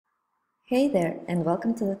Hey there, and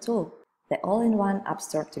welcome to TheTool, the all-in-one App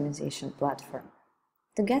Store optimization platform.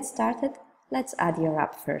 To get started, let's add your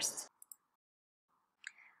app first.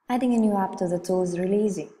 Adding a new app to TheTool is really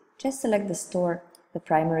easy. Just select the store, the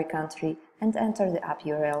primary country, and enter the app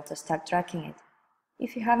URL to start tracking it.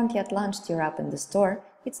 If you haven't yet launched your app in the store,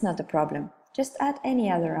 it's not a problem. Just add any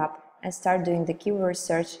other app and start doing the keyword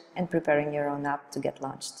search and preparing your own app to get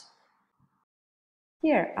launched.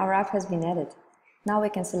 Here, our app has been added. Now we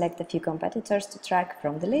can select a few competitors to track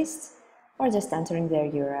from the list, or just entering their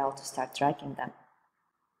URL to start tracking them.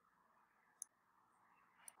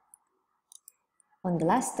 On the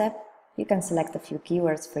last step, you can select a few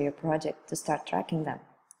keywords for your project to start tracking them.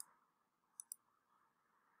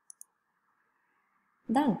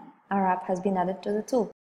 Done! Our app has been added to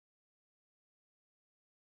TheTool.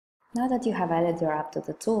 Now that you have added your app to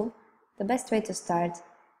TheTool, the best way to start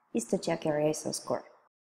is to check your ASO score.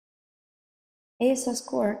 ASO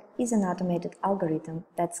score is an automated algorithm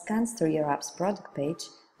that scans through your app's product page,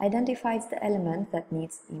 identifies the element that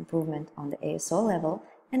needs improvement on the ASO level,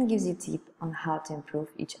 and gives you tips on how to improve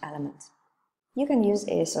each element. You can use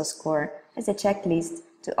ASO score as a checklist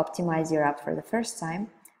to optimize your app for the first time,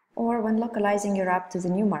 or when localizing your app to the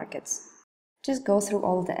new markets. Just go through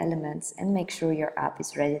all the elements and make sure your app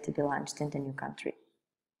is ready to be launched in the new country.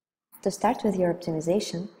 To start with your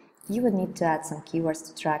optimization, you would need to add some keywords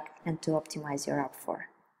to track and to optimize your app for.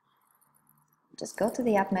 Just go to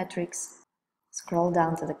the app metrics, scroll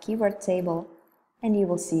down to the keyword table, and you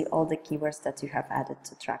will see all the keywords that you have added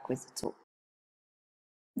to track with the tool.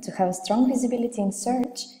 To have a strong visibility in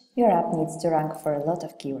search, your app needs to rank for a lot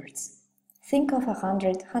of keywords. Think of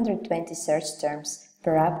 100–120 search terms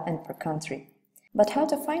per app and per country. But how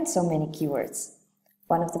to find so many keywords?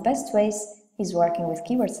 One of the best ways is working with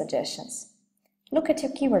keyword suggestions. Look at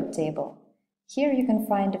your keyword table. Here you can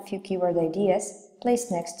find a few keyword ideas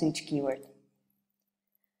placed next to each keyword.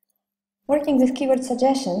 Working with keyword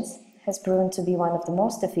suggestions has proven to be one of the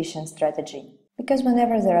most efficient strategies, because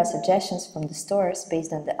whenever there are suggestions from the stores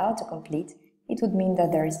based on the autocomplete, it would mean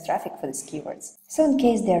that there is traffic for these keywords. So in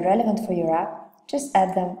case they are relevant for your app, just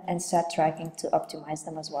add them and start tracking to optimize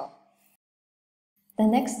them as well. The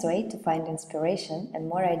next way to find inspiration and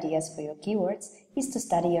more ideas for your keywords is to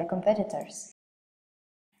study your competitors.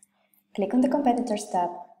 Click on the Competitors tab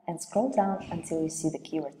and scroll down until you see the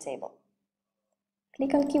keyword table.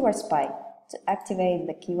 Click on Keyword Spy to activate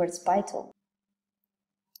the Keyword Spy tool.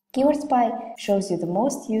 Keyword Spy shows you the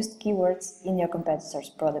most used keywords in your competitors'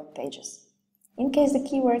 product pages. In case the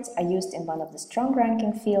keywords are used in one of the strong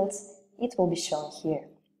ranking fields, it will be shown here.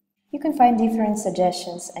 You can find different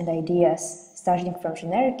suggestions and ideas, starting from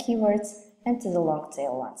generic keywords and to the long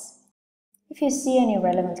tail ones. If you see any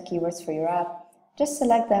relevant keywords for your app, just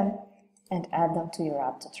select them and add them to your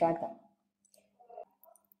app to track them.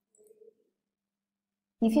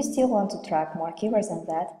 If you still want to track more keywords than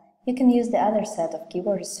that, you can use the other set of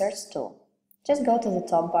keyword research tool. Just go to the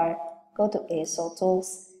top bar, go to ASO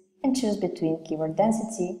tools, and choose between keyword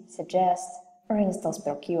density, suggest, or installs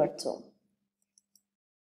per keyword tool.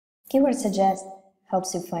 Keyword suggest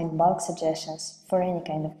helps you find bulk suggestions for any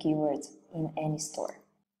kind of keywords in any store.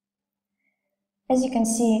 As you can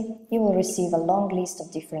see, you will receive a long list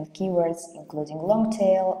of different keywords, including long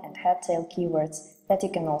tail and head tail keywords that you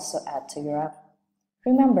can also add to your app.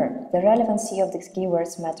 Remember, the relevancy of these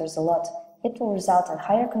keywords matters a lot. It will result in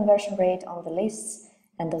higher conversion rate on the lists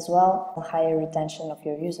and as well a higher retention of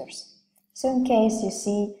your users. So in case you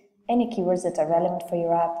see any keywords that are relevant for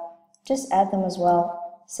your app, just add them as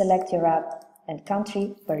well, select your app and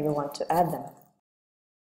country where you want to add them.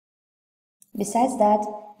 Besides that,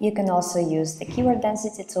 you can also use the keyword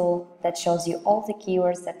density tool that shows you all the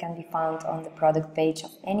keywords that can be found on the product page of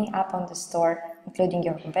any app on the store, including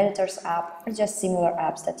your competitor's app or just similar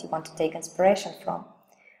apps that you want to take inspiration from.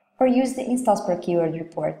 Or use the installs per keyword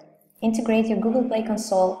report. Integrate your Google Play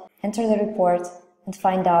console, enter the report, and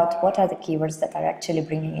find out what are the keywords that are actually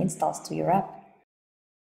bringing installs to your app.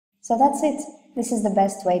 So that's it. This is the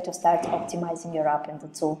best way to start optimizing your app in the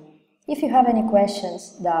tool. If you have any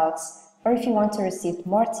questions, doubts, or if you want to receive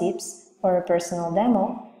more tips or a personal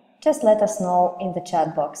demo, just let us know in the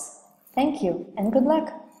chat box. Thank you and good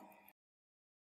luck!